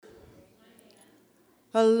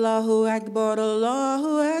Allahu Akbar,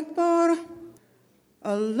 Allahu Akbar.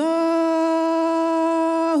 Allahu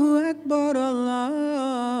Akbar, Allahu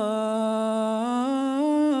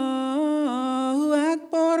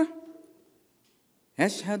Akbar.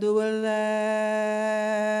 Ashhadu an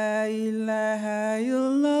la ilaha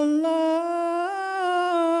illallah.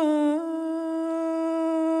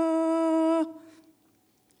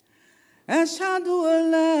 Ashhadu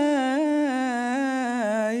an la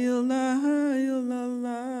ilaha illallah.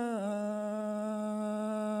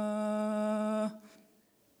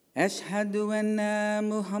 Ashhadu anna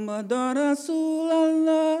Muhammadan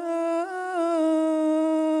Rasulullah.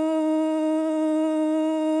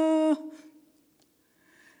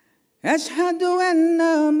 Ashhadu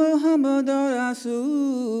anna Muhammadan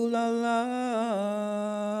Rasulullah.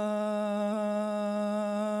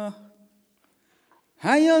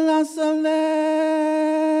 Hayya ala salah.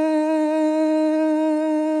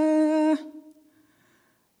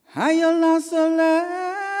 Hayya ala salah.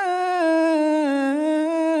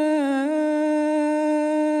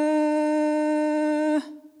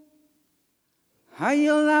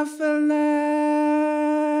 Hayya ala falah.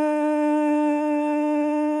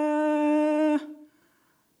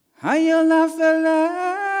 Hayya ala falah.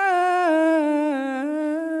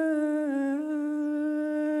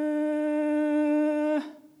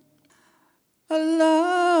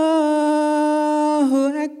 Allahu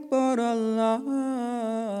Akbar, Allahu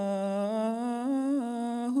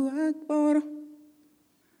Akbar.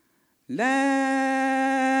 La